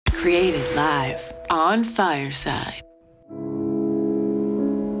Created live on Fireside.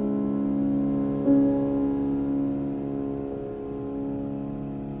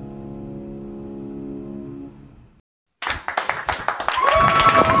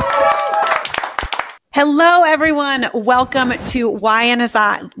 Hello, everyone. Welcome to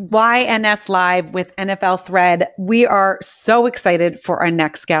YNS Live with NFL Thread. We are so excited for our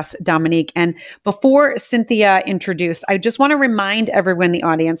next guest, Dominique. And before Cynthia introduced, I just want to remind everyone in the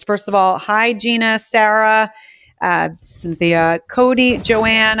audience, first of all, hi, Gina, Sarah, Cynthia, Cody,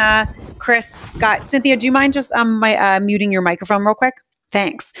 Joanna, Chris, Scott. Cynthia, do you mind just muting your microphone real quick?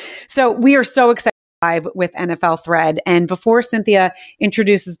 Thanks. So we are so excited live with NFL Thread. And before Cynthia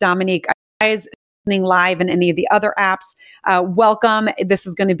introduces Dominique, guys, listening live in any of the other apps, welcome. This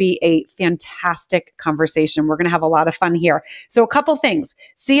is going to be a fantastic conversation. We're going to have a lot of fun here. So a couple things.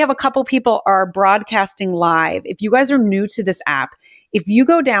 See how a couple people are broadcasting live. If you guys are new to this app, if you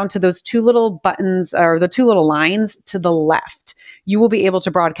go down to those two little buttons or the two little lines to the left, you will be able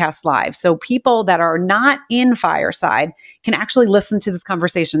to broadcast live. So people that are not in Fireside can actually listen to this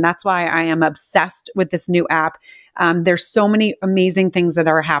conversation. That's why I am obsessed with this new app. There's so many amazing things that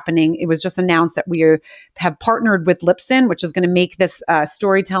are happening. It was just announced that we have partnered with Libsyn, which is going to make this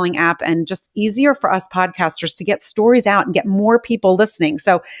storytelling app and just easier for us podcasters to get stories out and get more people listening.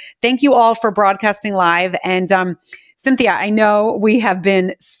 So thank you all for broadcasting live. And Cynthia, I know we have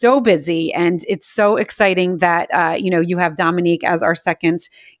been so busy, and it's so exciting that you have Dominique as our second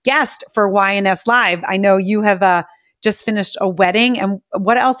guest for YNS Live. I know you have just finished a wedding, and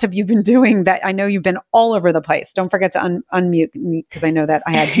what else have you been doing? That I know you've been all over the place. Don't forget to unmute me because I know that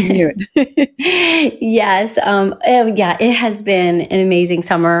I had to mute. Yes, it has been an amazing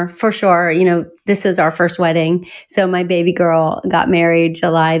summer for sure. This is our first wedding, so my baby girl got married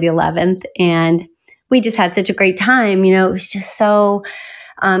July the 11th, and we just had such a great time. It was just so,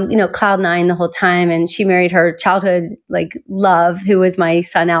 cloud nine the whole time. And she married her childhood love, who was my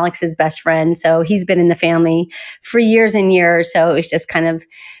son Alex's best friend. So he's been in the family for years and years. So it was just kind of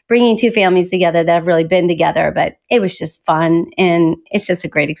bringing two families together that have really been together. But it was just fun, and it's just a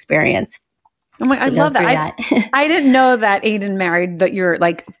great experience. Oh my, I love that. I didn't know that Aiden married your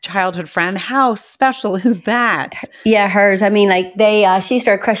childhood friend. How special is that? Yeah, hers. I mean, she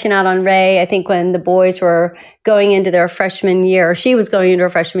started crushing out on Ray, I think when the boys were going into their freshman year, or she was going into her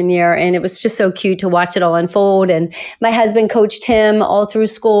freshman year. And it was just so cute to watch it all unfold. And my husband coached him all through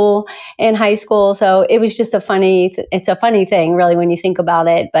school and high school. So it was just it's a funny thing really when you think about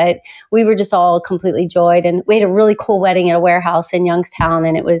it. But we were just all completely joyed. And we had a really cool wedding at a warehouse in Youngstown.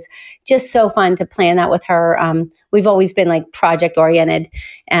 And it was just so fun to plan that with her. We've always been project oriented,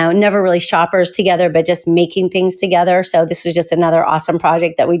 never really shoppers together, but just making things together. So this was just another awesome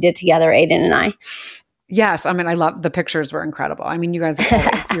project that we did together, Aiden and I. Yes. I mean, I love the pictures were incredible. I mean, you guys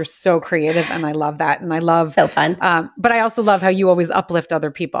you're so creative, and I love that. And I love so fun. But I also love how you always uplift other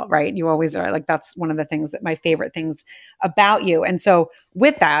people, right? You always are that's one of the things that my favorite things about you. And so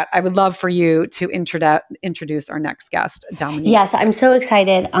with that, I would love for you to introduce our next guest, Dominique. Yes, I'm so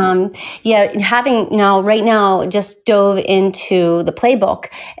excited. Having right now just dove into the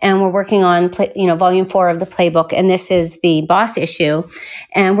playbook, and we're working on volume 4 of the playbook, and this is the boss issue,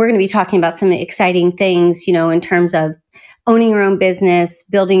 and we're going to be talking about some exciting things, in terms of owning your own business,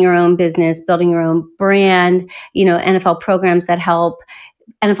 building your own brand, NFL programs that help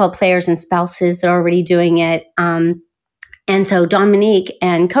NFL players and spouses that are already doing it. And so Dominique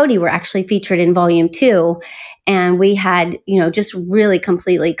and Cody were actually featured in volume 2, and we had, just really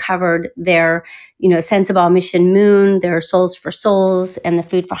completely covered their, Sensible Mission Moon, their Souls for Souls, and the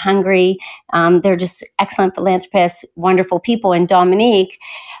Food for Hungry. They're just excellent philanthropists, wonderful people. And Dominique,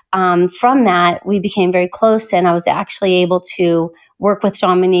 from that, we became very close, and I was actually able to work with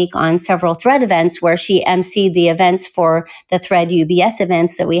Dominique on several Thread events where she emceed the events for the Thread UBS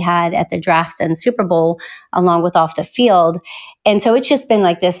events that we had at the Drafts and Super Bowl, along with Off the Field. And so it's just been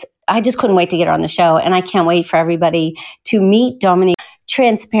this. I just couldn't wait to get her on the show, and I can't wait for everybody to meet Dominique.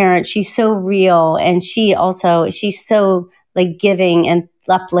 Transparent, she's so real, and she's so giving and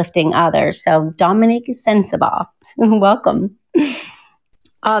uplifting others. So Dominique is sensible. Welcome.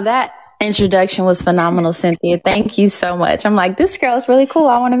 Oh, that introduction was phenomenal, Cynthia. Thank you so much. I'm this girl is really cool.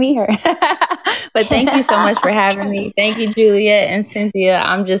 I want to meet her. But thank you so much for having me. Thank you, Juliet and Cynthia.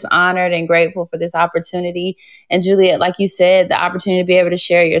 I'm just honored and grateful for this opportunity. And Juliet, like you said, the opportunity to be able to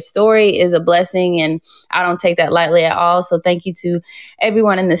share your story is a blessing, and I don't take that lightly at all. So thank you to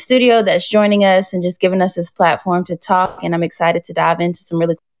everyone in the studio that's joining us and just giving us this platform to talk. And I'm excited to dive into some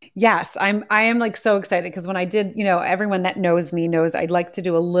really Yes, I am like so excited because when I did, everyone that knows me knows I'd like to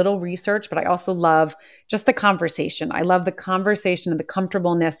do a little research, but I also love just the conversation. I love the conversation and the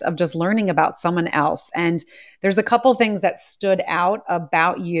comfortableness of just learning about someone else. And there's a couple things that stood out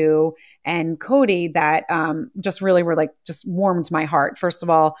about you and Cody that just really were like just warmed my heart. First of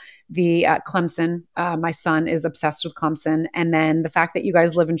all, the Clemson, my son is obsessed with Clemson. And then the fact that you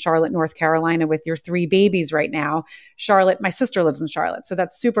guys live in Charlotte, North Carolina with your 3 babies right now. Charlotte, my sister lives in Charlotte. So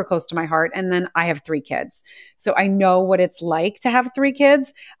that's super close to my heart. And then I have 3 kids. So I know what it's like to have 3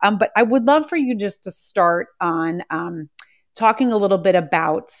 kids. But I would love for you just to start on talking a little bit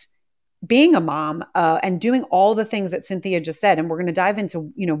about being a mom and doing all the things that Cynthia just said. And we're going to dive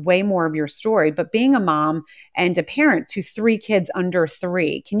into, way more of your story, but being a mom and a parent to 3 kids under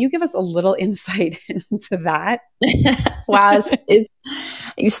 3. Can you give us a little insight into that? Wow.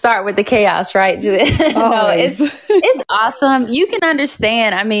 You start with the chaos, right, Julia? No, it's awesome. You can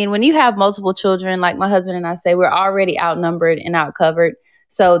understand. I mean, when you have multiple children, like my husband and I say, we're already outnumbered and outcovered.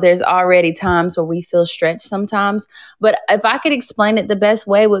 So there's already times where we feel stretched sometimes. But if I could explain it, the best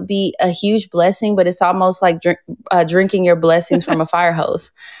way would be a huge blessing, but it's almost like drinking your blessings from a fire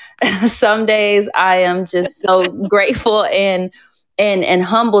hose. Some days I am just so grateful and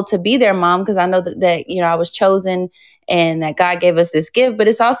humbled to be their mom, because I know that I was chosen and that God gave us this gift. But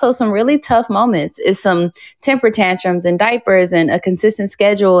it's also some really tough moments. It's some temper tantrums and diapers and a consistent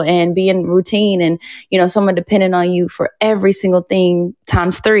schedule and being routine and, someone depending on you for every single thing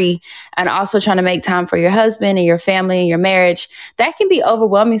times 3. And also trying to make time for your husband and your family and your marriage. That can be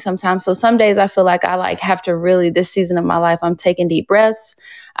overwhelming sometimes. So some days I feel like I have to really, this season of my life, I'm taking deep breaths.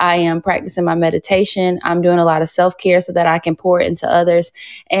 I am practicing my meditation. I'm doing a lot of self-care so that I can pour it into others.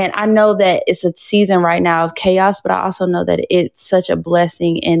 And I know that it's a season right now of chaos, but I also know that it's such a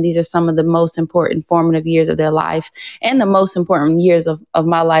blessing. And these are some of the most important formative years of their life and the most important years of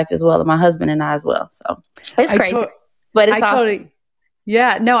my life as well, and my husband and I as well. So it's crazy, but it's awesome.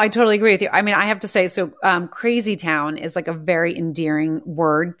 Yeah, no, I totally agree with you. I mean, I have to say, so crazy town is like a very endearing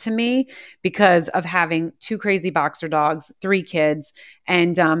word to me because of having 2 crazy boxer dogs, 3 kids,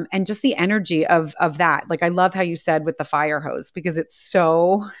 and just the energy of that. Like, I love how you said with the fire hose, because it's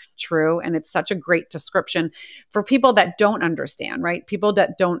so true. And it's such a great description for people that don't understand, right? People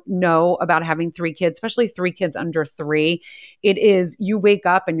that don't know about having 3 kids, especially 3 kids under 3. It is, you wake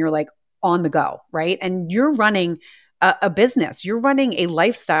up and you're like on the go, right? And you're running a business, you're running a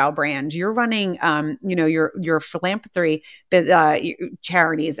lifestyle brand, you're running, your philanthropy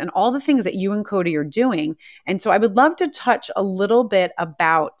charities and all the things that you and Cody are doing. And so I would love to touch a little bit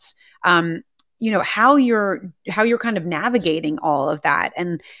about, how you're kind of navigating all of that,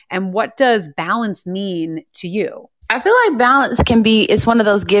 and what does balance mean to you? I feel like balance it's one of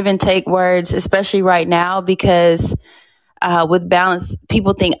those give and take words, especially right now, because with balance,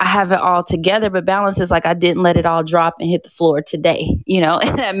 people think I have it all together, but balance is like I didn't let it all drop and hit the floor today.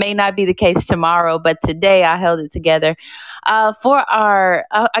 And that may not be the case tomorrow, but today I held it together. For I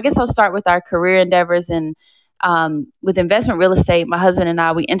guess I'll start with our career endeavors. And with investment real estate, my husband and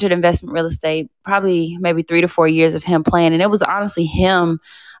I, we entered investment real estate probably maybe 3 to 4 years of him playing. And it was honestly him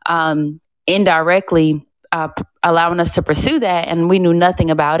indirectly allowing us to pursue that, and we knew nothing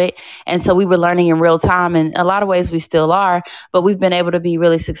about it. And so we were learning in real time, and a lot of ways we still are, but we've been able to be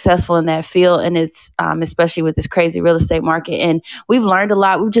really successful in that field. And it's especially with this crazy real estate market. And we've learned a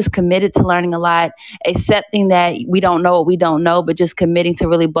lot. We've just committed to learning a lot, accepting that we don't know what we don't know, but just committing to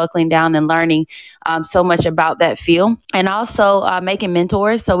really buckling down and learning so much about that field. And also making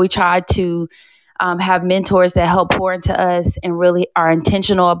mentors. So we tried to have mentors that help pour into us and really are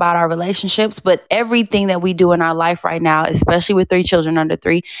intentional about our relationships. But everything that we do in our life right now, especially with 3 children under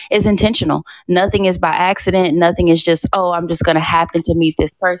 3, is intentional. Nothing is by accident. Nothing is just, I'm just going to happen to meet this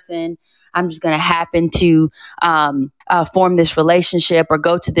person. I'm just going to happen to form this relationship or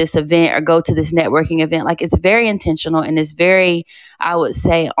go to this event or go to this networking event. Like, it's very intentional, and it's very, I would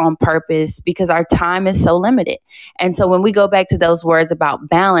say, on purpose, because our time is so limited. And so when we go back to those words about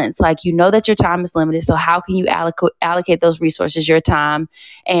balance, like, that your time is limited. So how can you allocate those resources, your time,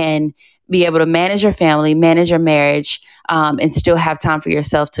 and be able to manage your family, manage your marriage, and still have time for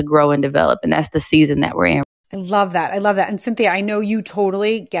yourself to grow and develop? And that's the season that we're in. I love that. And Cynthia, I know you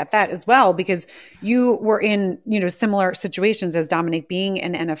totally get that as well, because you were in, similar situations as Dominic, being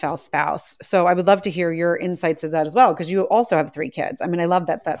an NFL spouse. So I would love to hear your insights of that as well, because you also have 3 kids. I mean, I love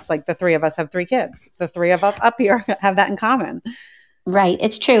that. That's like the 3 of us have 3 kids. The 3 of us up here have that in common. Right.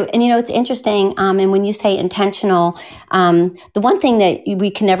 It's true. And, it's interesting. And when you say intentional, the one thing that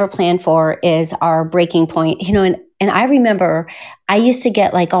we can never plan for is our breaking point, and And I remember I used to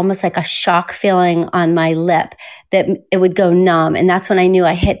get like almost like a shock feeling on my lip that it would go numb. And that's when I knew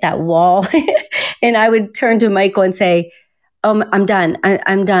I hit that wall. And I would turn to Michael and say, "Oh, I'm done.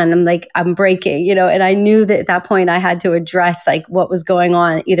 I'm done. I'm like, I'm breaking, and I knew that at that point I had to address like what was going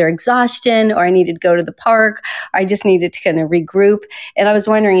on, either exhaustion or I needed to go to the park, or I just needed to kind of regroup. And I was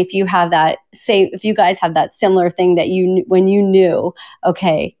wondering if you have that, if you guys have that similar thing that when you knew,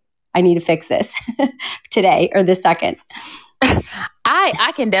 okay, I need to fix this today or this second.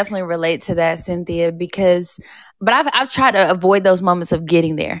 I can definitely relate to that, Cynthia, but I've tried to avoid those moments of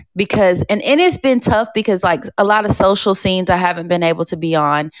getting there and it's been tough because like a lot of social scenes I haven't been able to be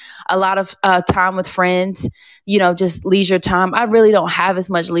on, a lot of time with friends, just leisure time. I really don't have as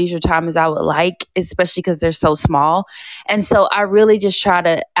much leisure time as I would like, especially because they're so small. And so I really just try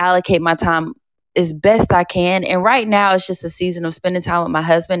to allocate my time as best I can. And right now it's just a season of spending time with my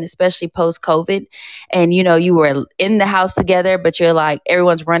husband, especially post COVID. And, you were in the house together, but you're like,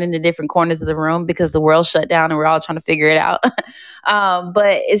 everyone's running to different corners of the room because the world shut down and we're all trying to figure it out.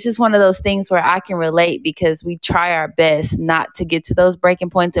 But it's just one of those things where I can relate because we try our best not to get to those breaking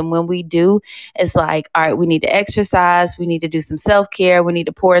points. And when we do, it's like, all right, we need to exercise. We need to do some self-care. We need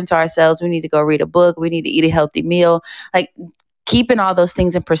to pour into ourselves. We need to go read a book. We need to eat a healthy meal. Like, keeping all those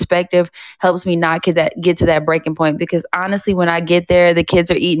things in perspective helps me not get to that breaking point, because honestly, when I get there, the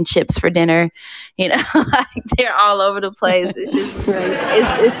kids are eating chips for dinner, like they're all over the place. It's just,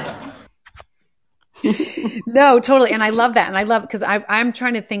 it's No, totally. And I love that. And I love, because I'm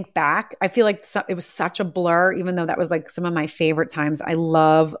trying to think back. I feel like it was such a blur, even though that was like some of my favorite times. I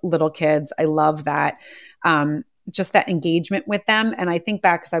love little kids. I love that, just that engagement with them. And I think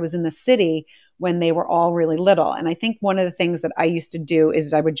back because I was in the city when they were all really little. And I think one of the things that I used to do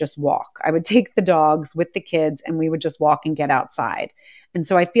is I would just walk. I would take the dogs with the kids and we would just walk and get outside. And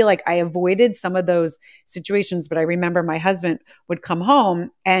so I feel like I avoided some of those situations, but I remember my husband would come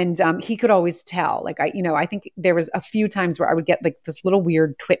home and he could always tell. Like I think there was a few times where I would get like this little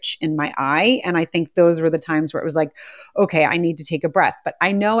weird twitch in my eye. And I think those were the times where it was like, okay, I need to take a breath. But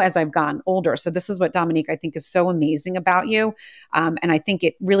I know as I've gotten older, so this is what Dominique, I think is so amazing about you. And I think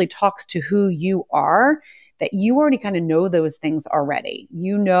it really talks to who you are, that you already kind of know those things already.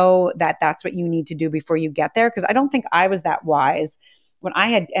 You know that that's what you need to do before you get there. Because I don't think I was that wise when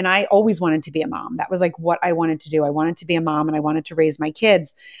and I always wanted to be a mom. That was like what I wanted to do. I wanted to be a mom and I wanted to raise my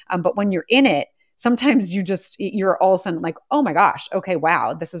kids. But when you're in it, sometimes you're all of a sudden like, oh my gosh, okay,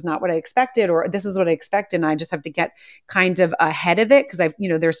 wow, this is not what I expected, or this is what I expected. And I just have to get kind of ahead of it. Cause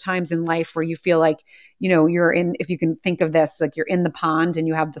there's times in life where you feel like, you're in, if you can think of this, like you're in the pond and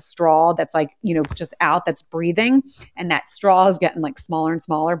you have the straw that's like, just out, that's breathing. And that straw is getting like smaller and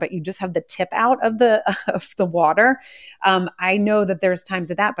smaller, but you just have the tip out of the water. I know that there's times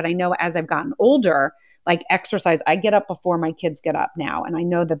of that, but I know as I've gotten older, like exercise, I get up before my kids get up now. And I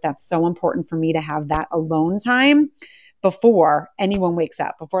know that that's so important for me to have that alone time before anyone wakes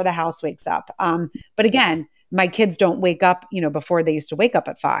up, before the house wakes up. But again, my kids don't wake up, before they used to wake up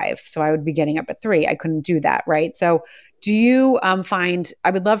at 5. So I would be getting up at 3. I couldn't do that. Right. So do you find,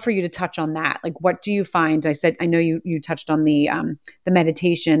 I would love for you to touch on that. Like, what do you find? I know you touched on the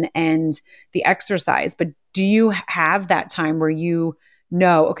meditation and the exercise, but do you have that time where you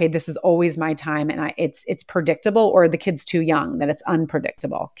know, okay, this is always my time and it's predictable, or are the kids too young that it's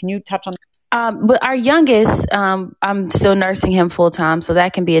unpredictable? Can you touch on that? But our youngest, I'm still nursing him full time, so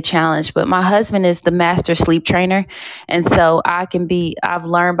that can be a challenge. But my husband is the master sleep trainer. And so I've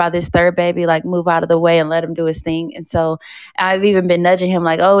learned by this third baby, like move out of the way and let him do his thing. And so I've even been nudging him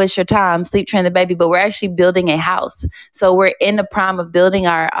like, oh, it's your time, sleep train the baby. But we're actually building a house. So we're in the prime of building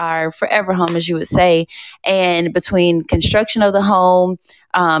our forever home, as you would say. And between construction of the home,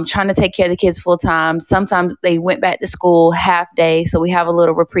 trying to take care of the kids full time. Sometimes they went back to school half day, so we have a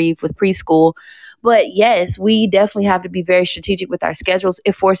little reprieve with preschool. But yes, we definitely have to be very strategic with our schedules.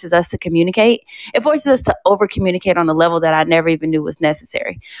 It forces us to communicate. It forces us to over communicate on a level that I never even knew was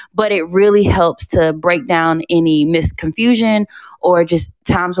necessary. But it really helps to break down any misconfusion or just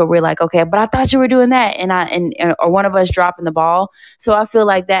times where we're like, okay, but I thought you were doing that, or one of us dropping the ball. So I feel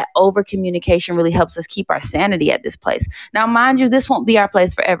like that over communication really helps us keep our sanity at this place. Now, mind you, this won't be our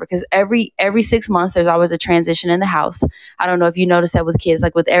place forever, because every 6 months there's always a transition in the house. I don't know if you notice that with kids,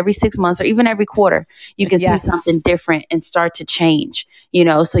 like with every 6 months or even every quarter, you can see something different and start to change.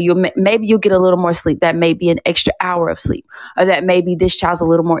 So maybe you'll get a little more sleep. That may be an extra hour of sleep, or that maybe this child's a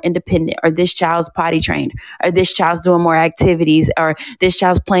little more independent, or this child's potty trained, or this child's doing more activities, or this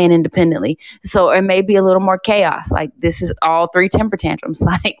child's playing independently. So it may be a little more chaos. Like this is all 3 temper tantrums.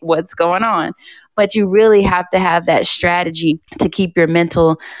 Like what's going on? but you really have to have that strategy to keep your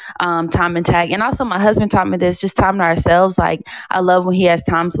mental time intact. And also my husband taught me this, just time to ourselves. Like I love when he has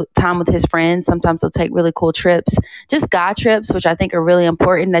time with his friends. Sometimes they'll take really cool trips, just guy trips, which I think are really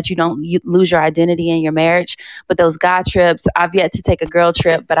important, that you don't lose your identity in your marriage. But those guy trips, I've yet to take a girl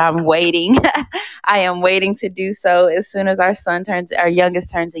trip, but I'm waiting. I am waiting to do so as soon as our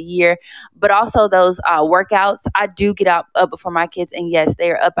youngest turns a year. But also those workouts, I do get up before my kids, and yes,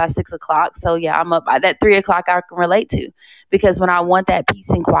 they are up by 6 o'clock. So yeah, I'm up by that 3 o'clock. I can relate to, because when I want that peace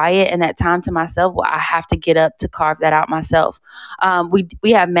and quiet and that time to myself, well, I have to get up to carve that out myself.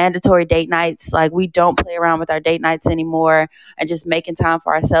 We have mandatory date nights. Like we don't play around with our date nights anymore, and just making time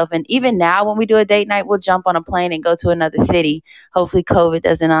for ourselves. And even now, when we do a date night, we'll jump on a plane and go to another city. Hopefully COVID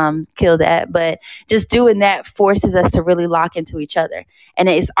doesn't kill that, but just doing that forces us to really lock into each other. And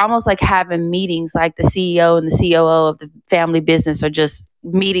it's almost like having meetings, like the CEO and the COO of the family business are just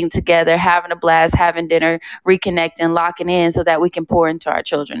meeting together, having a blast, having dinner, reconnecting, locking in so that we can pour into our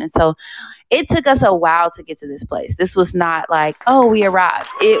children. And so it took us a while to get to this place. This was not like, oh, we arrived.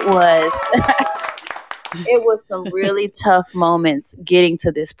 It was it was some really tough moments getting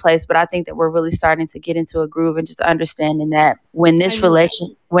to this place, but I think that we're really starting to get into a groove, and just understanding that when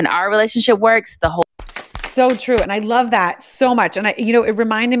our relationship works, the whole. So true. And I love that so much. And it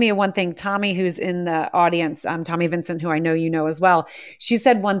reminded me of one thing. Tommy, who's in the audience, Tommy Vincent, who I know you know as well, she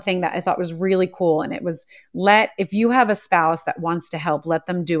said one thing that I thought was really cool. And it was, if you have a spouse that wants to help, let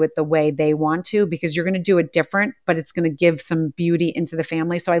them do it the way they want to, because you're going to do it different, but it's going to give some beauty into the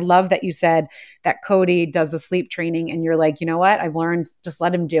family. So I love that you said that Cody does the sleep training, and you're like, you know what, I've learned, just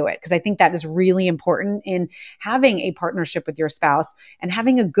let him do it. Because I think that is really important in having a partnership with your spouse, and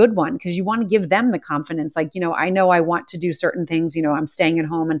having a good one, because you want to give them the confidence. Like, I know I want to do certain things, I'm staying at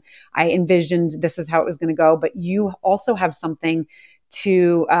home and I envisioned this is how it was going to go, but you also have something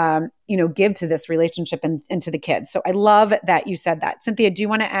to, give to this relationship and to the kids. So I love that you said that. Cynthia, do you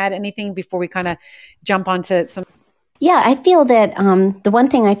want to add anything before we kind of jump onto some? Yeah, I feel that the one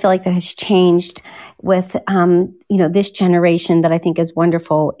thing I feel like that has changed with, this generation that I think is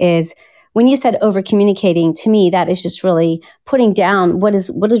wonderful is, when you said over communicating, to me, that is just really putting down what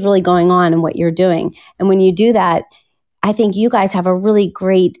is really going on and what you're doing. And when you do that, I think you guys have a really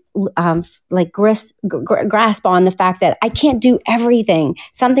great grasp on the fact that I can't do everything.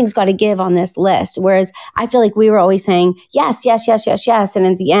 Something's got to give on this list. Whereas I feel like we were always saying, yes, yes, yes, yes, yes. And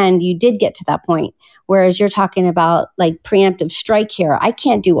at the end, you did get to that point. Whereas you're talking about like preemptive strike here. I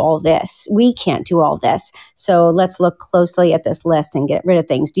can't do all this. We can't do all this. So let's look closely at this list and get rid of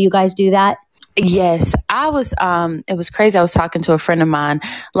things. Do you guys do that? Yes, it was crazy. I was talking to a friend of mine,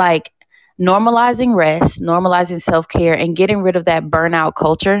 like, normalizing rest, normalizing self-care, and getting rid of that burnout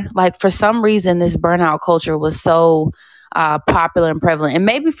culture. Like, for some reason, this burnout culture was so popular and prevalent. And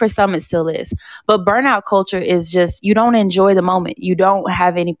maybe for some it still is. But burnout culture is just, you don't enjoy the moment. You don't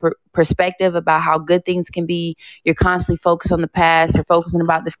have any perspective about how good things can be. You're constantly focused on the past or focusing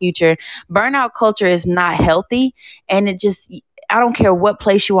about the future. Burnout culture is not healthy. And I don't care what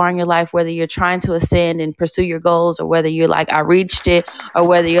place you are in your life, whether you're trying to ascend and pursue your goals, or whether you're like, I reached it, or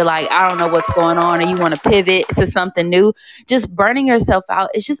whether you're like, I don't know what's going on, and you want to pivot to something new. Just burning yourself out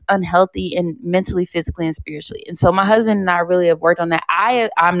is just unhealthy, and mentally, physically, and spiritually. And so my husband and I really have worked on that.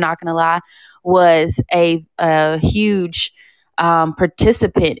 I'm not going to lie, was a huge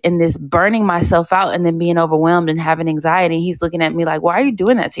participant in this burning myself out and then being overwhelmed and having anxiety. And he's looking at me like, why are you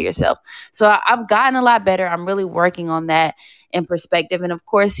doing that to yourself? So I've gotten a lot better. I'm really working on that in perspective. And of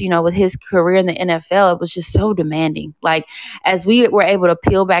course, with his career in the NFL, it was just so demanding. Like, as we were able to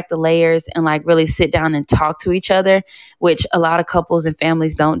peel back the layers and like really sit down and talk to each other, which a lot of couples and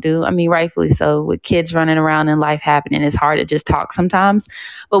families don't do. I mean, rightfully so, with kids running around and life happening, it's hard to just talk sometimes.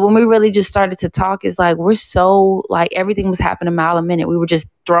 But when we really just started to talk, it's like, we're so, like, everything was happening a mile a minute. We were just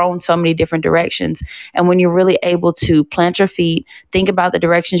thrown so many different directions. And when you're really able to plant your feet, think about the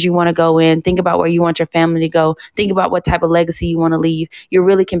directions you want to go in, think about where you want your family to go, think about what type of legacy you want to leave, you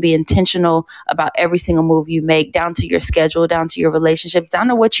really can be intentional about every single move you make, down to your schedule, down to your relationships, down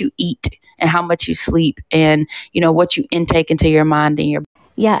to what you eat and how much you sleep, and what you intake into your mind and your.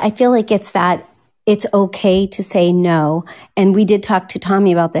 Yeah, I feel like it's okay to say no. And we did talk to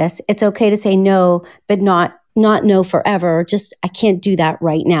Tommy about this. It's okay to say no, but not no forever. Just, I can't do that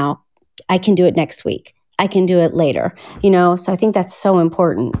right now. I can do it next week. I can do it later. So I think that's so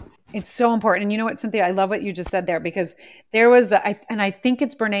important. It's so important. And you know what, Cynthia, I love what you just said there, because there was, and I think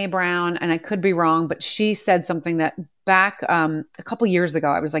it's Brene Brown, and I could be wrong, but she said something that back a couple years ago,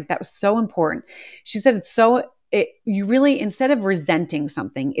 I was like, that was so important. She said, you really, instead of resenting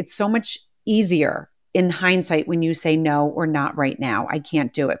something, it's so much easier in hindsight when you say no, or not right now, I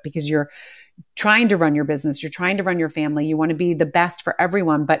can't do it, because you're trying to run your business, you're trying to run your family, you want to be the best for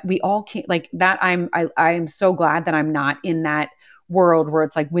everyone, but we all can't like that. I'm so glad that I'm not in that world where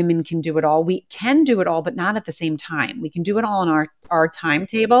it's like women can do it all. We can do it all, but not at the same time. We can do it all on our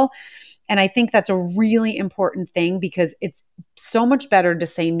timetable. And I think that's a really important thing because it's so much better to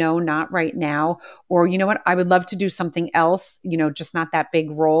say no, not right now. Or, you know what, I would love to do something else, just not that big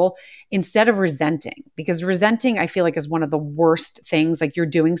role, instead of resenting. Because resenting, I feel like, is one of the worst things. Like you're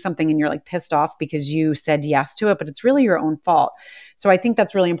doing something and you're like pissed off because you said yes to it, but it's really your own fault. So I think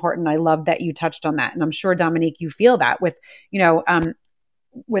that's really important. I love that you touched on that. And I'm sure, Dominique, you feel that with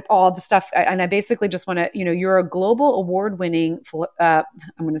all the stuff. And I basically just want to, you're a global award-winning, I'm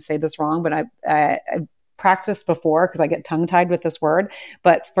going to say this wrong, but I practiced before because I get tongue-tied with this word,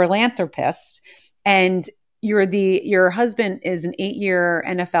 but philanthropist. And your husband is an 8-year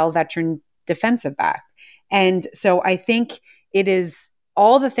NFL veteran defensive back. And so I think it is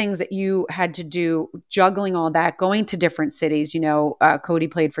all the things that you had to do, juggling all that, going to different cities. Cody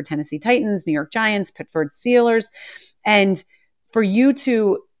played for Tennessee Titans, New York Giants, Pittsburgh Steelers. And for you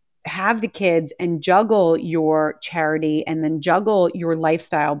to have the kids and juggle your charity and then juggle your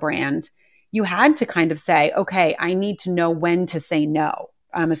lifestyle brand, you had to kind of say, okay, I need to know when to say no,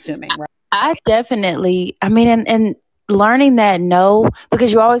 I'm assuming, right? I definitely, and learning that no,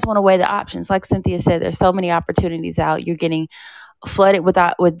 because you always want to weigh the options. Like Cynthia said, there's so many opportunities out. You're getting flooded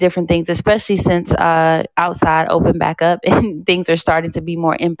with different things, especially since outside opened back up and things are starting to be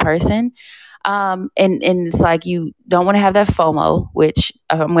more in person. And it's like you don't want to have that FOMO, which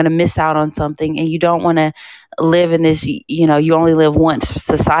I'm going to miss out on something, and you don't want to live in this, you only live once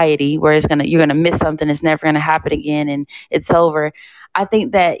society where you're going to miss something, it's never going to happen again, and it's over. I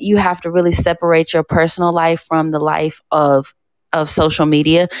think that you have to really separate your personal life from the life of social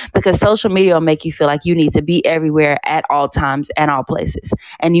media, because social media will make you feel like you need to be everywhere at all times and all places.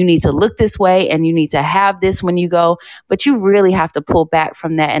 And you need to look this way and you need to have this when you go. But you really have to pull back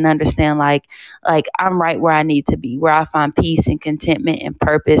from that and understand like I'm right where I need to be, where I find peace and contentment and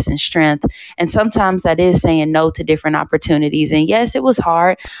purpose and strength. And sometimes that is saying no to different opportunities. And yes, it was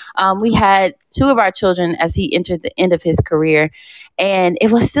hard. We had 2 of our children as he entered the end of his career. And it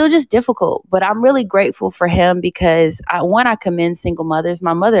was still just difficult, but I'm really grateful for him because I commend single mothers.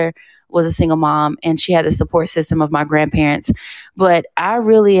 My mother was a single mom and she had the support system of my grandparents, but I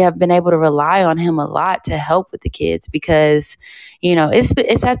really have been able to rely on him a lot to help with the kids because,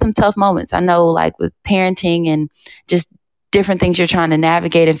 it's had some tough moments. I know, like with parenting and just different things you're trying to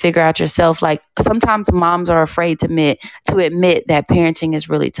navigate and figure out yourself. Like sometimes moms are afraid to admit that parenting is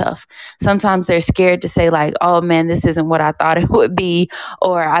really tough. Sometimes they're scared to say like, oh man, this isn't what I thought it would be,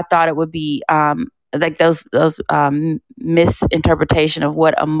 or I thought it would be like those misinterpretation of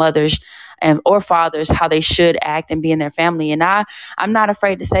what a mother's or father's, how they should act and be in their family. And I'm not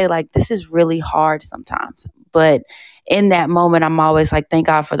afraid to say like, this is really hard sometimes. But in that moment, I'm always like, thank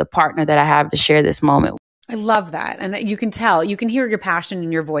God for the partner that I have to share this moment. I love that. And you can tell, you can hear your passion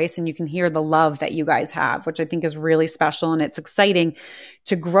in your voice and you can hear the love that you guys have, which I think is really special. And it's exciting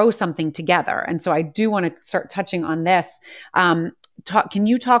to grow something together. And so I do want to start touching on this. Can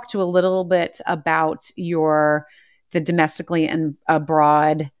you talk to a little bit about the domestically and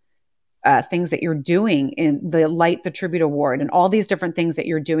abroad things that you're doing in the Light the Tribute Award and all these different things that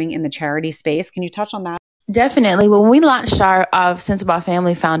you're doing in the charity space? Can you touch on that? Definitely. When we launched our Sensible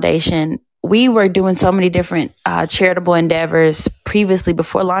Family Foundation, we were doing so many different charitable endeavors previously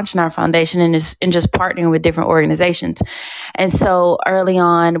before launching our foundation and just partnering with different organizations. And so early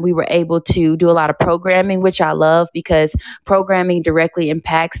on, we were able to do a lot of programming, which I love because programming directly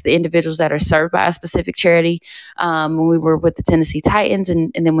impacts the individuals that are served by a specific charity. When we were with the Tennessee Titans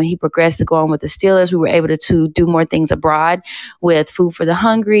and then when he progressed to go on with the Steelers, we were able to do more things abroad with Food for the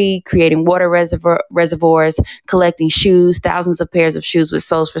Hungry, creating water reservoirs, collecting shoes, thousands of pairs of shoes with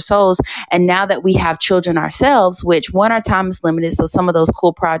Souls for Souls. And now that we have children ourselves, which our time is limited, so some of those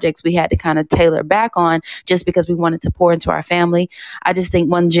cool projects we had to kind of tailor back on just because we wanted to pour into our family. I just think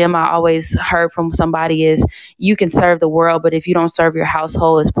one gem I always heard from somebody is you can serve the world, but if you don't serve your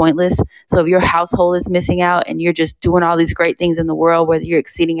household, it's pointless. So if your household is missing out and you're just doing all these great things in the world, whether you're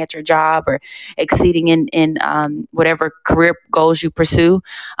exceeding at your job or exceeding in whatever career goals you pursue,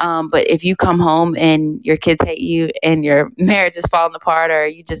 but if you come home and your kids hate you and your marriage is falling apart or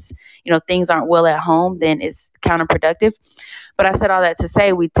you just, things aren't well at home, then it's counterproductive. But I said all that to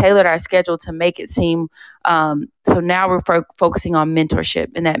say we tailored our schedule to make it seem So now we're focusing on mentorship,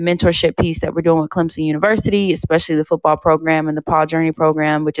 and that mentorship piece that we're doing with Clemson University, especially the football program and the Paul Journey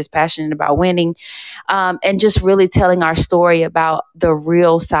program, which is passionate about winning, and just really telling our story about the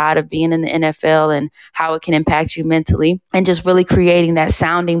real side of being in the NFL and how it can impact you mentally, and just really creating that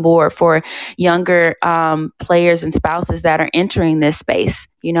sounding board for younger players and spouses that are entering this space.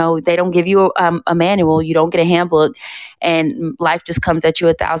 You know, they don't give you a manual, you don't get a handbook, and life just comes at you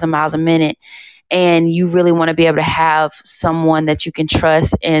 1,000 miles a minute. And you really want to be able to have someone that you can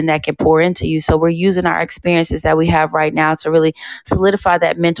trust and that can pour into you. So we're using our experiences that we have right now to really solidify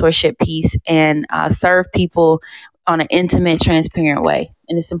that mentorship piece and serve people on an intimate, transparent way.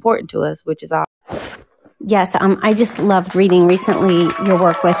 And it's important to us, which is awesome. Yes, I just loved reading recently your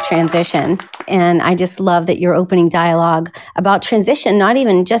work with transition. And I just love that you're opening dialogue about transition, not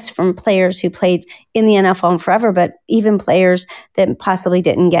even just from players who played in the NFL forever, but even players that possibly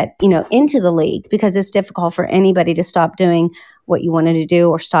didn't get, into the league, because it's difficult for anybody to stop doing what you wanted to do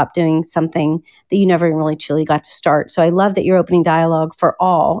or stop doing something that you never really truly got to start. So I love that you're opening dialogue for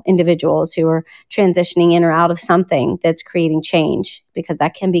all individuals who are transitioning in or out of something that's creating change, because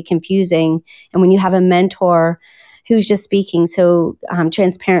that can be confusing. And when you have a mentor who's just speaking so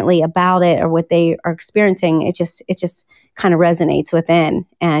transparently about it or what they are experiencing, it just kind of resonates within,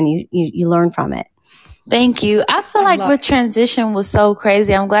 and you learn from it. Thank you. I feel like with transition was so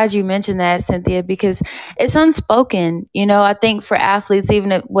crazy. I'm glad you mentioned that, Cynthia, because it's unspoken. I think for athletes,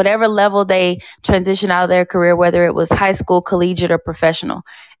 even at whatever level they transition out of their career, whether it was high school, collegiate, or professional,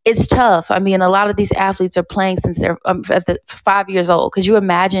 it's tough. I mean, a lot of these athletes are playing since they're 5 years old. Could you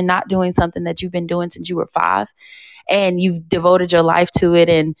imagine not doing something that you've been doing since you were 5? And you've devoted your life to it,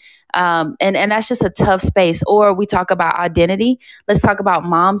 and that's just a tough space. Or we talk about identity. Let's talk about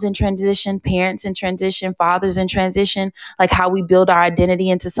moms in transition, parents in transition, fathers in transition, like how we build our identity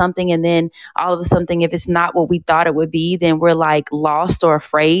into something, and then all of a sudden, if it's not what we thought it would be, then we're like lost or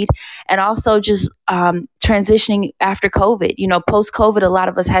afraid. And also just transitioning after COVID. Post-COVID, a lot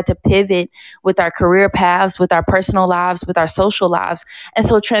of us had to pivot with our career paths, with our personal lives, with our social lives. And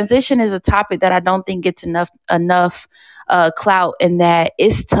so transition is a topic that I don't think gets enough clout, in that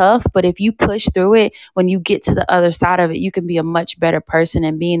it's tough, but if you push through it, when you get to the other side of it, you can be a much better person,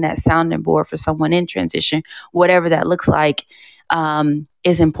 and being that sounding board for someone in transition, whatever that looks like,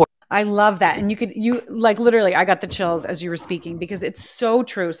 is important. I love that. And you like literally, I got the chills as you were speaking, because it's so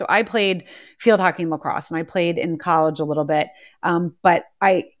true. So I played field hockey and lacrosse, and I played in college a little bit. But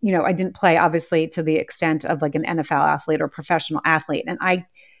I didn't play obviously to the extent of like an NFL athlete or professional athlete. And I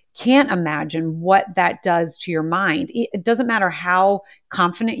can't imagine what that does to your mind. It doesn't matter how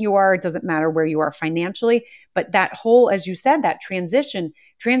confident you are. It doesn't matter where you are financially, but that whole, as you said, that transition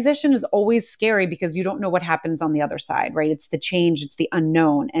is always scary, because you don't know what happens on the other side, right? It's the change, it's the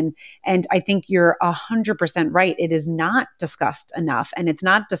unknown. And I think you're 100% right. It is not discussed enough, and it's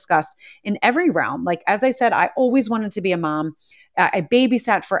not discussed in every realm. Like, as I said, I always wanted to be a mom. I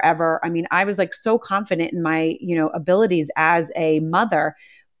babysat forever. I mean, I was like so confident in my, abilities as a mother.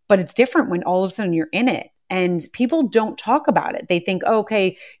 But it's different when all of a sudden you're in it, and people don't talk about it. They think, oh,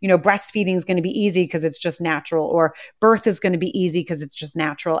 okay, breastfeeding is going to be easy because it's just natural, or birth is going to be easy because it's just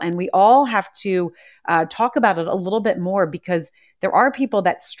natural. And we all have to talk about it a little bit more, because there are people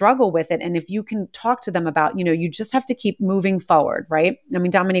that struggle with it. And if you can talk to them about, you just have to keep moving forward, right? I mean,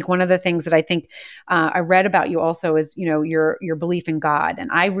 Dominique, one of the things that I think I read about you also is, your belief in God.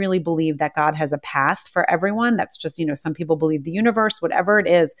 And I really believe that God has a path for everyone. That's just, some people believe the universe, whatever it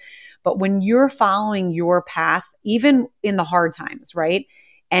is. But when you're following your path, even in the hard times, right?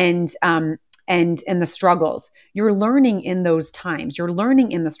 And the struggles, you're learning in those times, you're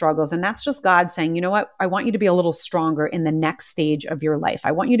learning in the struggles. And that's just God saying, you know what, I want you to be a little stronger in the next stage of your life.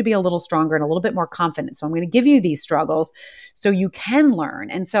 I want you to be a little stronger and a little bit more confident. So I'm going to give you these struggles so you can learn.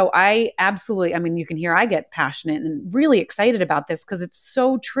 And so I absolutely, I mean, you can hear I get passionate and really excited about this, because it's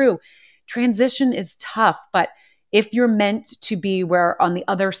so true. Transition is tough, but if you're meant to be where on the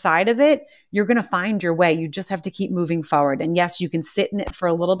other side of it, you're going to find your way. You just have to keep moving forward. And yes, you can sit in it for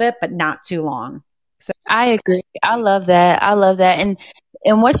a little bit, but not too long. So I agree. I love that.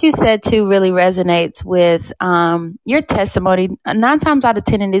 And what you said too really resonates with your testimony. 9 times out of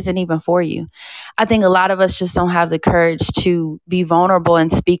 10, it isn't even for you. I think a lot of us just don't have the courage to be vulnerable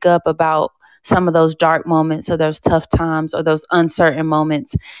and speak up about some of those dark moments, or those tough times, or those uncertain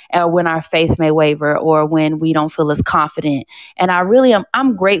moments, when our faith may waver, or when we don't feel as confident. And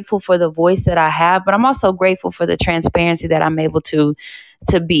I'm grateful for the voice that I have, but I'm also grateful for the transparency that I'm able to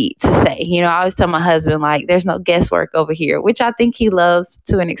to say. You know, I always tell my husband, like, there's no guesswork over here, which I think he loves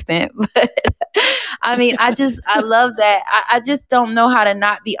to an extent. But I mean, I love that. I just don't know how to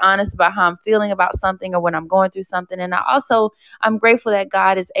not be honest about how I'm feeling about something or when I'm going through something. And I'm grateful that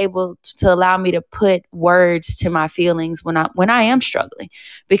God is able to allow me to put words to my feelings when I am struggling,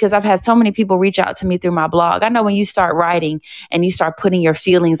 because I've had so many people reach out to me through my blog. I know when you start writing and you start putting your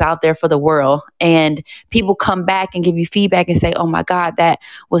feelings out there for the world, and people come back and give you feedback and say, oh my God, that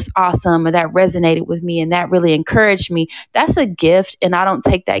was awesome, or that resonated with me and that really encouraged me. That's a gift, and I don't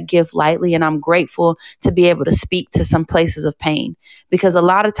take that gift lightly. And I'm grateful to be able to speak to some places of pain, because a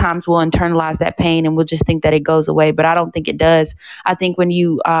lot of times we'll internalize that pain and we'll just think that it goes away, but I don't think it does. I think when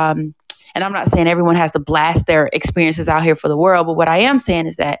you and I'm not saying everyone has to blast their experiences out here for the world, but what I am saying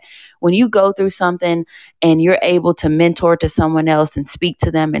is that when you go through something and you're able to mentor to someone else and speak to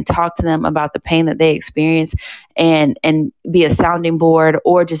them and talk to them about the pain that they experience, and be a sounding board,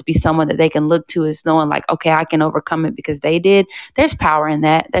 or just be someone that they can look to as knowing like, okay, I can overcome it because they did. There's power in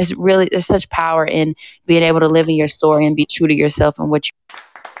that. There's such power in being able to live in your story and be true to yourself and what you.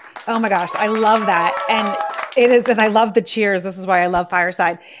 Oh my gosh, I love that. And it is, and I love the cheers. This is why I love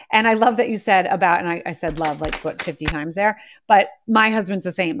Fireside. And I love that you said about, and I said love like what 50 times there, but my husband's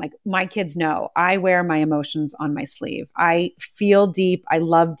the same. Like, my kids know I wear my emotions on my sleeve. I feel deep. I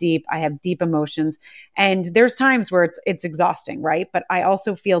love deep. I have deep emotions. And there's times where it's exhausting, right? But I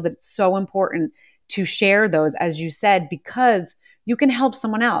also feel that it's so important to share those, as you said, because you can help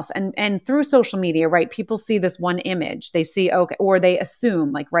someone else. And through social media, right? People see this one image. They see, okay, or they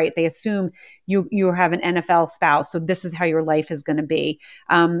assume, like, right? They assume you have an NFL spouse, so this is how your life is going to be.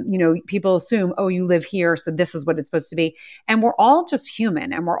 People assume, oh, you live here, so this is what it's supposed to be. And we're all just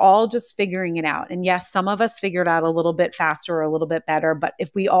human, and we're all just figuring it out. And yes, some of us figured out a little bit faster or a little bit better, but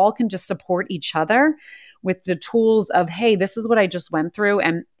if we all can just support each other with the tools of, hey, this is what I just went through,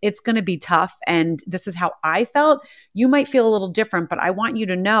 and it's going to be tough, and this is how I felt. You might feel a little different, but I want you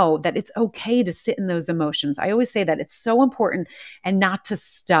to know that it's okay to sit in those emotions. I always say that it's so important, and not to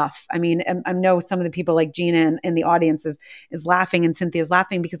stuff. I mean, I know some of the people like Gina in the audience is laughing, and Cynthia's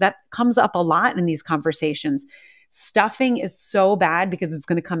laughing, because that comes up a lot in these conversations. Stuffing is so bad because it's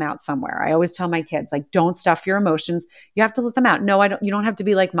going to come out somewhere. I always tell my kids, like, don't stuff your emotions. You have to let them out. No, you don't have to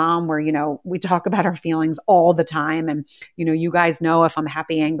be like mom, where, we talk about our feelings all the time. And, you guys know if I'm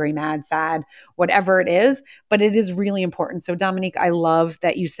happy, angry, mad, sad, whatever it is, but it is really important. So Dominique, I love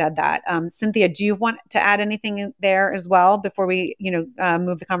that you said that. Cynthia, do you want to add anything there as well before we,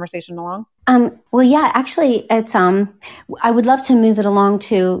 move the conversation along? Well, yeah, actually it's, I would love to move it along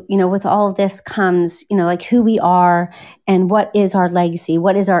to, with all of this comes, like who we are and what is our legacy,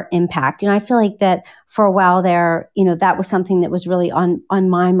 what is our impact. I feel like that for a while there, that was something that was really on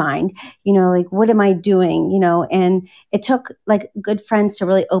my mind, like, what am I doing? And it took like good friends to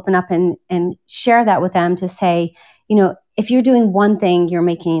really open up and share that with them, to say, if you're doing one thing, you're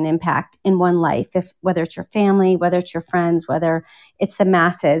making an impact in one life, whether it's your family, whether it's your friends, whether it's the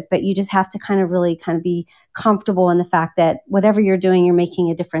masses, but you just have to kind of be comfortable in the fact that whatever you're doing, you're making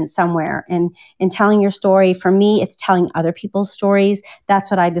a difference somewhere. And in telling your story, for me, it's telling other people's stories.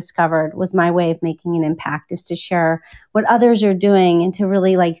 That's what I discovered was my way of making an impact, is to share what others are doing and to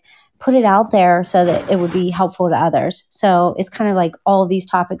really like put it out there so that it would be helpful to others. So it's kind of like all of these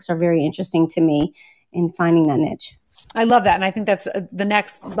topics are very interesting to me in finding that niche. I love that. And I think that's the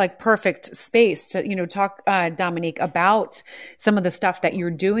next like perfect space to, talk, Dominique, about some of the stuff that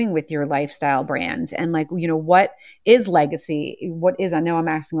you're doing with your lifestyle brand, and like, what is legacy? I know I'm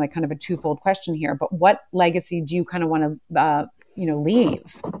asking like kind of a twofold question here, but what legacy do you kind of want to,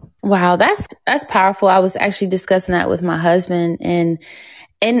 leave? Wow. That's powerful. I was actually discussing that with my husband, and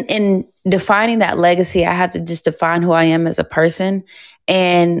in defining that legacy, I have to just define who I am as a person.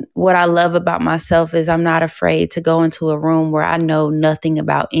 And what I love about myself is I'm not afraid to go into a room where I know nothing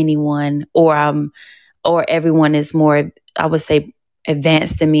about anyone, or everyone is more, I would say,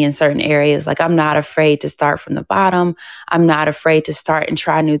 advanced than me in certain areas. Like, I'm not afraid to start from the bottom. I'm not afraid to start and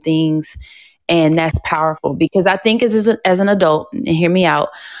try new things. And that's powerful, because I think as an adult, and hear me out,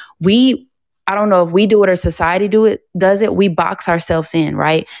 I don't know if we do it or society does it. We box ourselves in,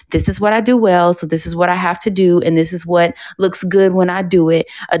 right? This is what I do well, so this is what I have to do, and this is what looks good when I do it.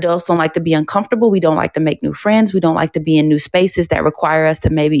 Adults don't like to be uncomfortable. We don't like to make new friends. We don't like to be in new spaces that require us to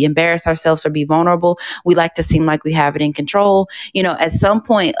maybe embarrass ourselves or be vulnerable. We like to seem like we have it in control. At some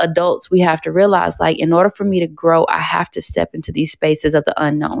point, adults, we have to realize, like, in order for me to grow, I have to step into these spaces of the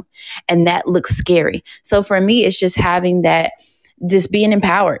unknown, and that looks scary. So for me, it's just having that just being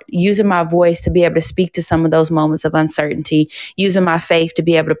empowered, using my voice to be able to speak to some of those moments of uncertainty, using my faith to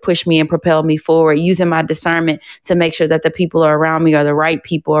be able to push me and propel me forward, using my discernment to make sure that the people around me are the right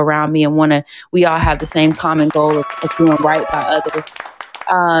people around me and we all have the same common goal of doing right by others.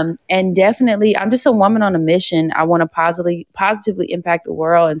 And definitely, I'm just a woman on a mission. I want to positively impact the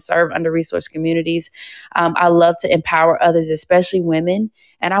world and serve under-resourced communities. I love to empower others, especially women.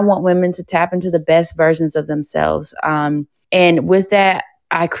 And I want women to tap into the best versions of themselves. And with that,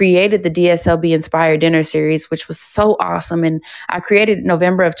 I created the DSLB Inspired Dinner Series, which was so awesome. And I created it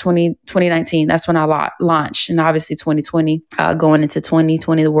November of 2019. That's when I launched. And obviously 2020, going into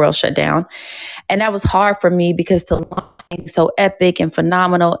 2020, the world shut down. And that was hard for me because to launch things so epic and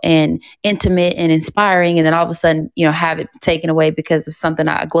phenomenal and intimate and inspiring, and then all of a sudden, have it taken away because of something,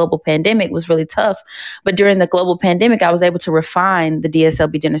 a global pandemic, was really tough. But during the global pandemic, I was able to refine the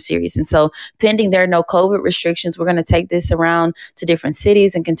DSLB Dinner Series. And so pending there are no COVID restrictions, we're going to take this around to different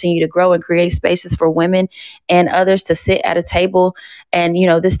cities and continue to grow and create spaces for women and others to sit at a table. And,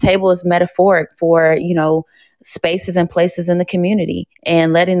 this table is metaphoric for, spaces and places in the community,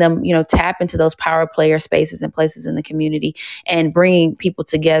 and letting them, tap into those power player spaces and places in the community, and bringing people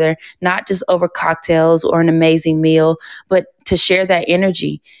together, not just over cocktails or an amazing meal, but to share that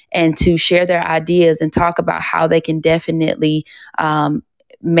energy and to share their ideas and talk about how they can definitely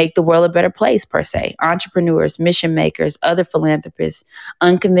make the world a better place, per se. Entrepreneurs, mission makers, other philanthropists,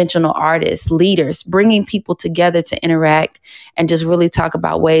 unconventional artists, leaders, bringing people together to interact and just really talk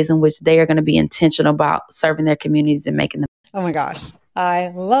about ways in which they are going to be intentional about serving their communities and making them. Oh my gosh. I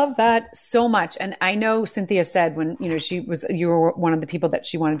love that so much. And I know Cynthia said when, you were one of the people that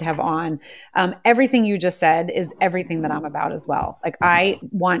she wanted to have on, everything you just said is everything that I'm about as well. Like, I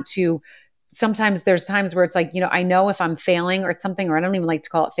want to, sometimes there's times where it's like, I know if I'm failing or it's something, or I don't even like to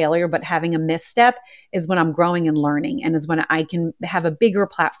call it failure, but having a misstep is when I'm growing and learning, and is when I can have a bigger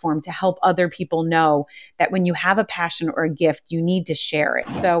platform to help other people know that when you have a passion or a gift, you need to share it.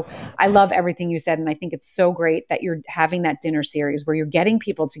 So I love everything you said. And I think it's so great that you're having that dinner series where you're getting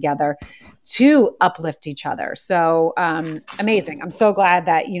people together to uplift each other. So amazing. I'm so glad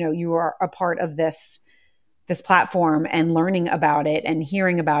that, you are a part of this platform and learning about it and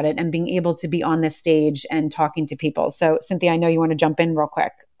hearing about it and being able to be on this stage and talking to people. So Cynthia, I know you want to jump in real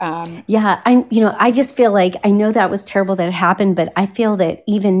quick. Yeah, I just feel like, I know that was terrible that it happened, but I feel that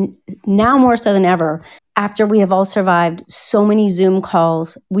even now more so than ever, after we have all survived so many Zoom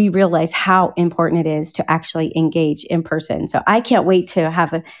calls, we realize how important it is to actually engage in person. So I can't wait to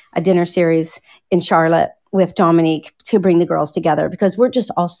have a dinner series in Charlotte with Dominique to bring the girls together, because we're just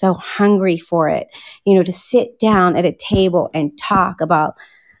all so hungry for it, to sit down at a table and talk about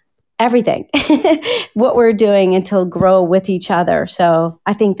everything, what we're doing, and to grow with each other. So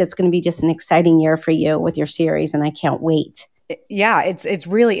I think that's going to be just an exciting year for you with your series, and I can't wait. Yeah, it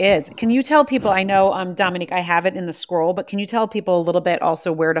really is. Can you tell people, I know, Dominique, I have it in the scroll, but can you tell people a little bit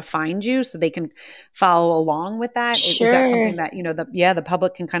also where to find you so they can follow along with that? Sure. Is that something that, the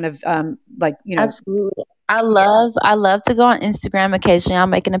public can kind of Absolutely. I love to go on Instagram occasionally. I'll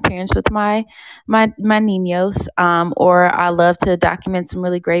make an appearance with my niños, or I love to document some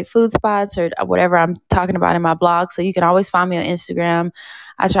really great food spots or whatever I'm talking about in my blog. So you can always find me on Instagram.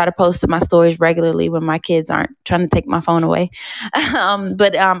 I try to post my stories regularly when my kids aren't trying to take my phone away.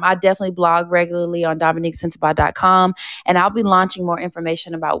 But I definitely blog regularly on DominiqueSensabaugh.com, and I'll be launching more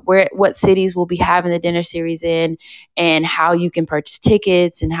information about what cities we'll be having the dinner series in, and how you can purchase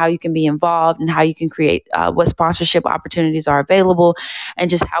tickets, and how you can be involved, and how you can create what sponsorship opportunities are available,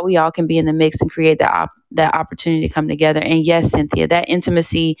 and just how we all can be in the mix and create that opportunity to come together. And yes, Cynthia, that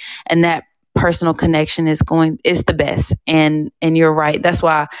intimacy and that personal connection is the best. And you're right. That's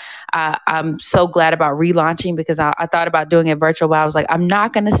why I'm so glad about relaunching, because I thought about doing it virtual, but I was like, I'm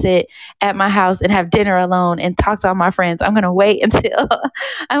not going to sit at my house and have dinner alone and talk to all my friends. I'm going to wait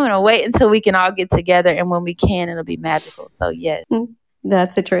until we can all get together. And when we can, it'll be magical. So yes.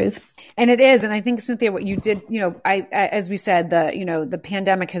 That's the truth. And it is. And I think, Cynthia, what you did, as we said, the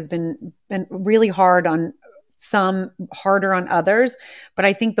pandemic has been really hard on some, harder on others. But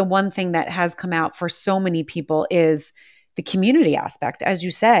I think the one thing that has come out for so many people is the community aspect. As you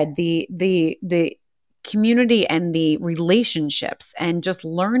said, the community and the relationships, and just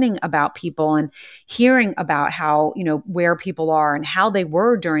learning about people and hearing about how, where people are and how they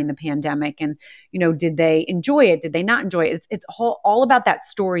were during the pandemic. And, did they enjoy it? Did they not enjoy it? It's all about that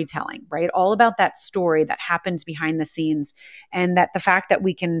storytelling, right? All about that story that happens behind the scenes. And that the fact that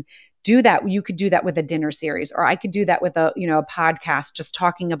we can do that, you could do that with a dinner series, or I could do that with a podcast, just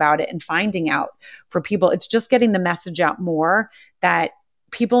talking about it and finding out for people. It's just getting the message out more that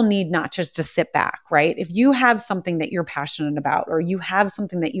people need not just to sit back, right? If you have something that you're passionate about, or you have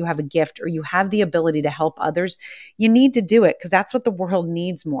something that you have a gift, or you have the ability to help others, you need to do it, because that's what the world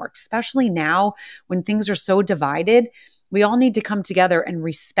needs more, especially now when things are so divided. We all need to come together and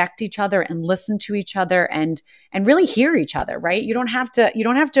respect each other and listen to each other and really hear each other, right? You don't have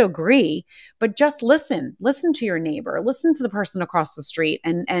to agree, but just listen to your neighbor, listen to the person across the street.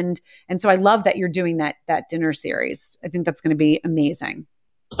 And so I love that you're doing that dinner series. I think that's going to be amazing.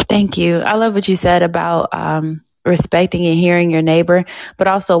 Thank you. I love what you said about respecting and hearing your neighbor, but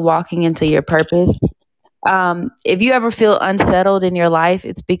also walking into your purpose. If you ever feel unsettled in your life,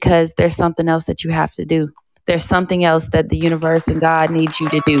 it's because there's something else that you have to do. There's something else that the universe and God needs you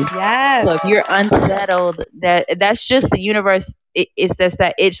to do. Yes. So if you're unsettled, that's just the universe. It's just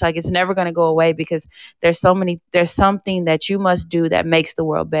that itch, like it's never going to go away, because there's something that you must do that makes the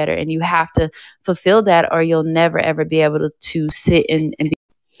world better, and you have to fulfill that, or you'll never ever be able to sit and be.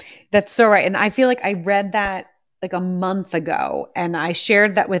 That's so right. And I feel like I read that like a month ago, and I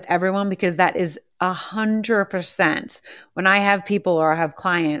shared that with everyone, because that is 100%. When I have people or I have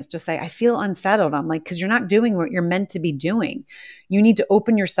clients just say, I feel unsettled, I'm like, because you're not doing what you're meant to be doing. You need to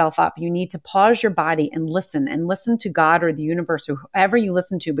open yourself up. You need to pause your body and listen to God or the universe or whoever you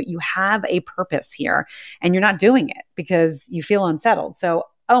listen to, but you have a purpose here and you're not doing it because you feel unsettled. So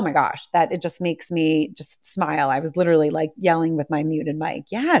oh my gosh, that it just makes me just smile. I was literally like yelling with my muted mic.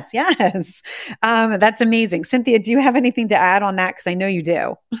 Yes. That's amazing. Cynthia, do you have anything to add on that? Because I know you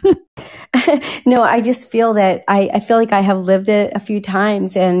do. No, I just feel that I feel like I have lived it a few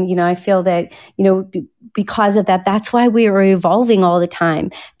times. And, I feel that, because of that, that's why we are evolving all the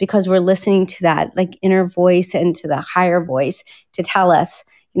time, because we're listening to that like inner voice and to the higher voice to tell us,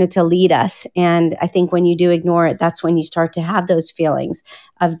 to lead us. And I think when you do ignore it, that's when you start to have those feelings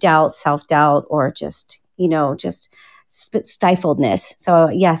of doubt, self-doubt, or just stifledness. So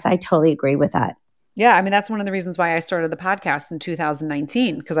yes, I totally agree with that. Yeah. I mean, that's one of the reasons why I started the podcast in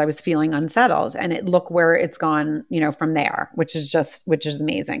 2019, because I was feeling unsettled, and look where it's gone, from there, which is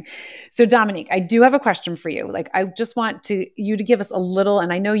amazing. So Dominique, I do have a question for you. Like, I just want you to give us a little,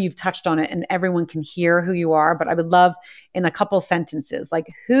 and I know you've touched on it and everyone can hear who you are, but I would love in a couple sentences, like,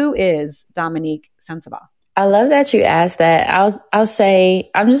 who is Dominique Sensabaugh? I love that you asked that. I'll say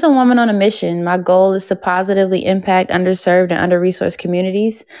I'm just a woman on a mission. My goal is to positively impact underserved and under-resourced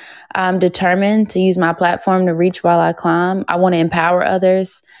communities. I'm determined to use my platform to reach while I climb. I want to empower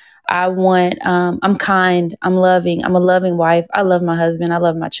others. I'm kind, I'm loving, I'm a loving wife. I love my husband. I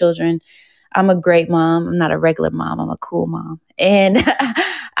love my children. I'm a great mom. I'm not a regular mom. I'm a cool mom. And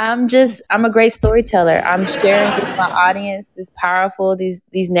I'm a great storyteller. I'm sharing with my audience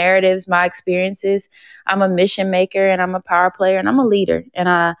these narratives, my experiences. I'm a mission maker, and I'm a power player, and I'm a leader. And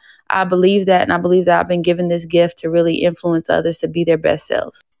I believe that, and I believe that I've been given this gift to really influence others to be their best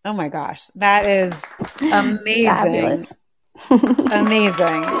selves. Oh my gosh, that is amazing. Fabulous.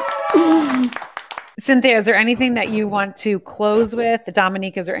 Amazing. Cynthia, is there anything that you want to close with?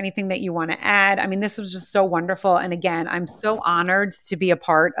 Dominique, is there anything that you want to add? I mean, this was just so wonderful. And again, I'm so honored to be a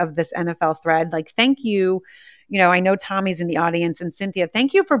part of this NFL thread. Like, thank you. I know Tommy's in the audience, and Cynthia,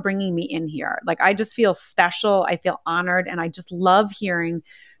 thank you for bringing me in here. Like, I just feel special. I feel honored, and I just love hearing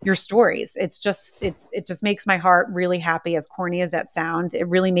your stories. It just makes my heart really happy. As corny as that sounds, it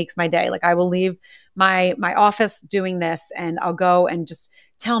really makes my day. Like, I will leave my office doing this, and I'll go and just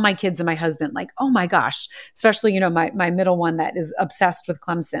tell my kids and my husband, like, oh my gosh, especially, my middle one that is obsessed with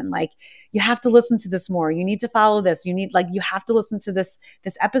Clemson. Like, you have to listen to this more. You need to follow this. You have to listen to this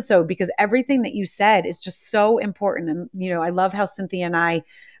episode, because everything that you said is just so important. And, I love how Cynthia and I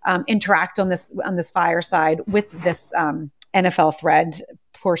interact on this fireside with this NFL thread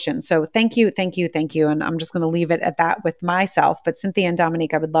portion. So thank you. And I'm just going to leave it at that with myself. But Cynthia and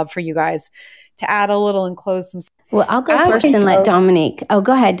Dominique, I would love for you guys to add a little and close some. Well, I'll go first and let Dominique. Oh,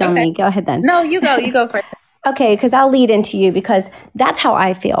 go ahead, Dominique. Okay. Go ahead then. No, you go first. Okay, because I'll lead into you, because that's how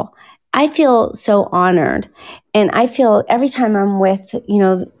I feel. I feel so honored. And I feel every time I'm with,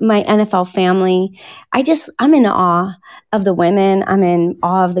 my NFL family, I'm in awe of the women. I'm in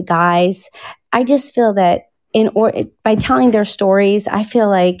awe of the guys. I just feel that by telling their stories, I feel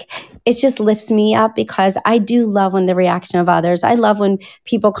like it just lifts me up, because I do love when the reaction of others. I love when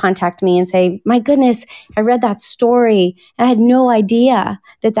people contact me and say, my goodness, I read that story and I had no idea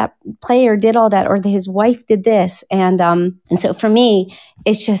that player did all that, or that his wife did this. And so for me,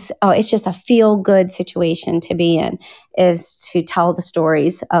 it's just a feel good situation to be in, is to tell the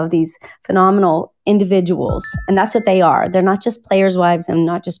stories of these phenomenal individuals. And that's what they are. They're not just players' wives and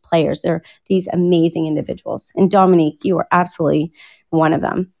not just players. They're these amazing individuals. And Dominique, you are absolutely one of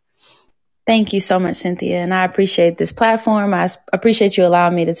them. Thank you so much, Cynthia. And I appreciate this platform. I appreciate you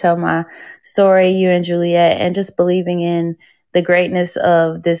allowing me to tell my story, you and Juliet, and just believing in the greatness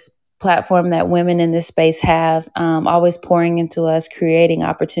of this platform that women in this space have, always pouring into us, creating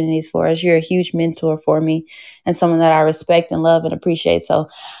opportunities for us. You're a huge mentor for me and someone that I respect and love and appreciate. So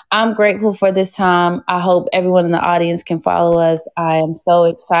I'm grateful for this time. I hope everyone in the audience can follow us. I am so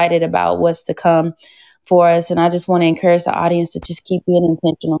excited about what's to come for us. And I just want to encourage the audience to just keep being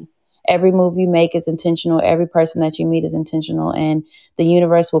intentional. Every move you make is intentional. Every person that you meet is intentional. And the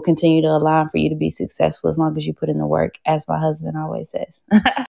universe will continue to align for you to be successful as long as you put in the work, as my husband always says.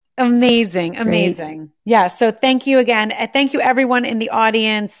 Amazing. Amazing. Yeah. So thank you again. Thank you everyone in the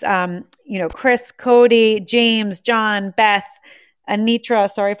audience. Chris, Cody, James, John, Beth, Anitra.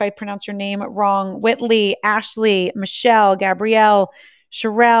 Sorry if I pronounced your name wrong. Whitley, Ashley, Michelle, Gabrielle,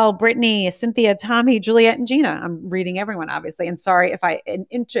 Sherelle, Brittany, Cynthia, Tommy, Juliet, and Gina. I'm reading everyone, obviously. And sorry if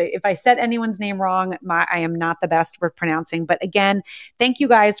I said anyone's name wrong. I am not the best with pronouncing. But again, thank you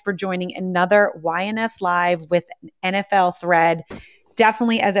guys for joining another YNS Live with NFL Thread.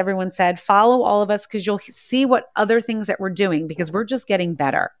 Definitely, as everyone said, follow all of us because you'll see what other things that we're doing because we're just getting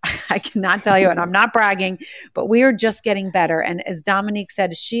better. I cannot tell you, and I'm not bragging, but we are just getting better. And as Dominique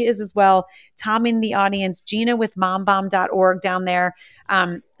said, she is as well. Tom in the audience, Gina with mombomb.org down there.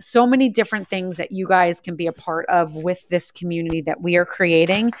 So many different things that you guys can be a part of with this community that we are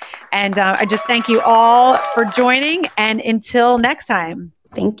creating. And I just thank you all for joining. And until next time.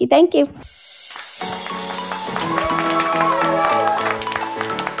 Thank you. Thank you.